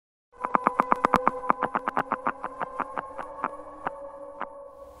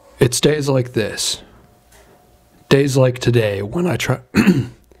It's days like this. Days like today when I try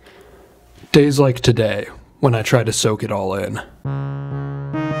days like today when I try to soak it all in.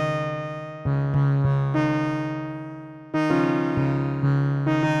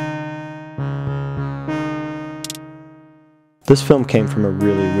 This film came from a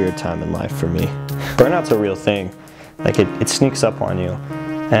really weird time in life for me. Burnout's a real thing. Like it sneaks up on you,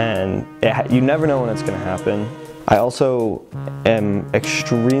 and you never know when it's going to happen. I also am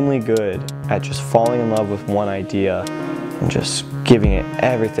extremely good at just falling in love with one idea and just giving it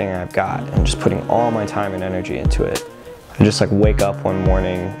everything I've got and just putting all my time and energy into it. I just like wake up one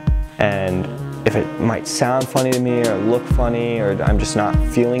morning, and if it might sound funny to me or look funny or I'm just not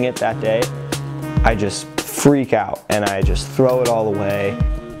feeling it that day, I just freak out and I just throw it all away.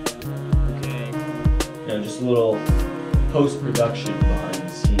 Okay, you know, just a little post-production behind the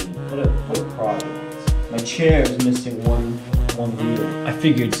scene. What a project. My chair is missing one wheel. I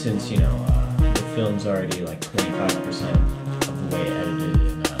figured since, you know, the film's already like 25% of the way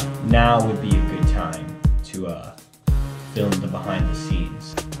edited, and now would be a good time to film the behind the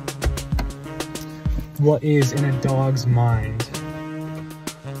scenes. What is in a dog's mind?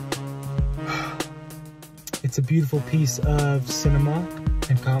 It's a beautiful piece of cinema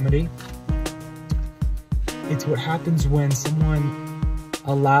and comedy. It's what happens when someone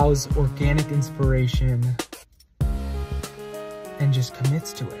allows organic inspiration and just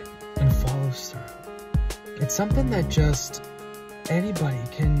commits to it and follows through. It's something that just anybody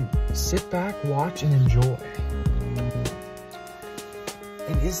can sit back, watch, and enjoy.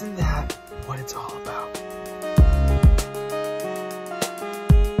 And isn't that what it's all about?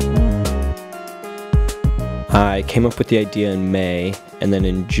 I came up with the idea in May, and then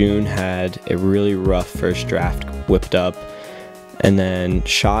in June had a really rough first draft whipped up, and then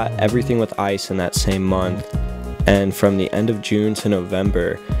shot everything with ice in that same month. And from the end of June to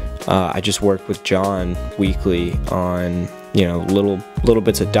November, I just worked with John weekly on, you know, little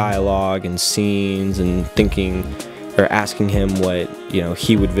bits of dialogue and scenes, and thinking or asking him what, you know,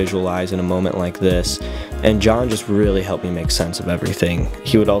 he would visualize in a moment like this. And John just really helped me make sense of everything.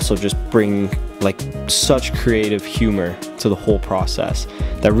 He would also just bring like such creative humor to the whole process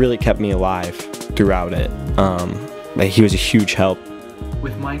that really kept me alive throughout it. He was a huge help.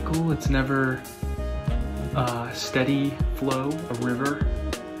 With Michael, it's never a steady flow, a river.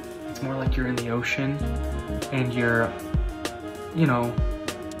 It's more like you're in the ocean and you're, you know,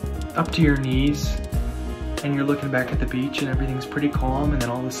 up to your knees, and you're looking back at the beach and everything's pretty calm, and then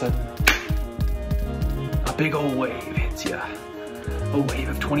all of a sudden a big old wave hits you. A wave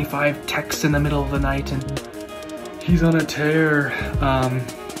of 25 texts in the middle of the night, and he's on a tear.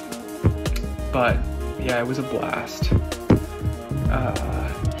 But yeah, it was a blast.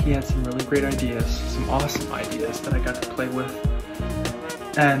 He had some really great ideas, some awesome ideas that I got to play with,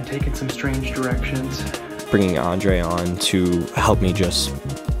 and taking some strange directions. Bringing Andre on to help me just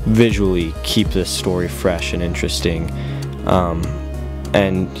visually keep this story fresh and interesting.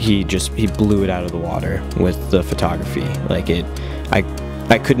 And he blew it out of the water with the photography. Like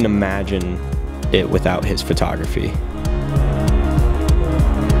I couldn't imagine it without his photography.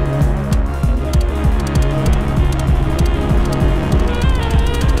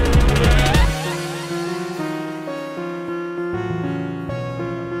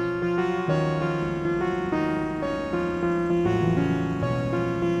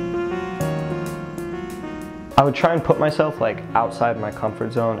 I would try and put myself like outside my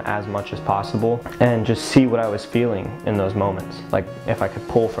comfort zone as much as possible and just see what I was feeling in those moments, like if I could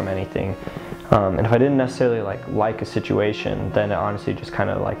pull from anything. And if I didn't necessarily like a situation, then it honestly just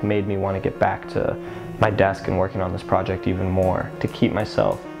kind of like made me want to get back to my desk and working on this project even more, to keep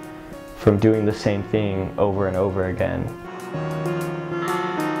myself from doing the same thing over and over again.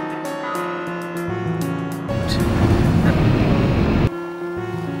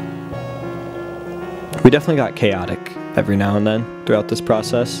 We definitely got chaotic every now and then throughout this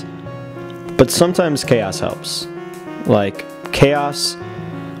process, but sometimes chaos helps. Like, chaos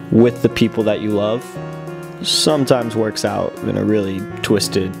with the people that you love sometimes works out in a really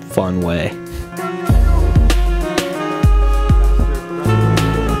twisted, fun way.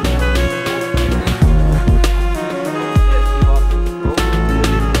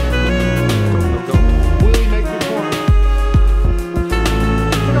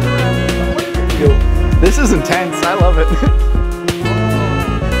 This is intense, I love it.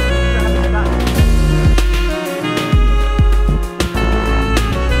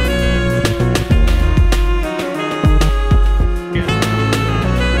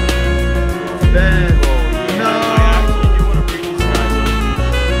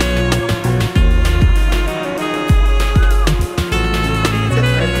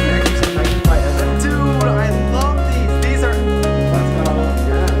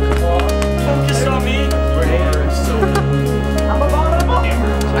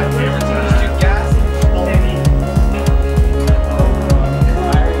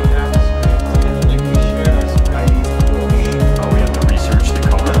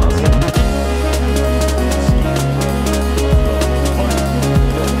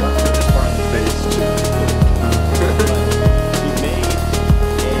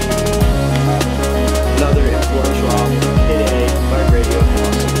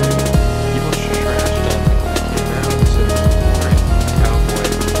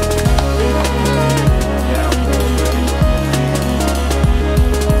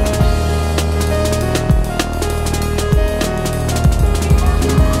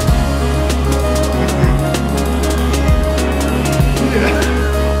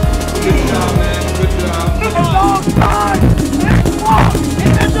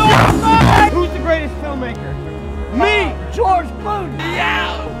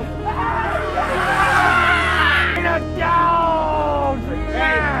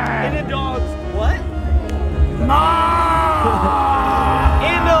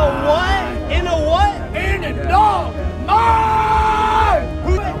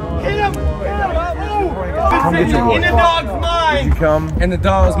 In the dog's mind. You come? In the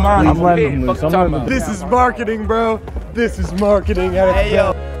dog's mind. I'm letting him loose. This is marketing, bro. This is marketing. Hey,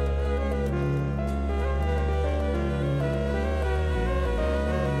 yo.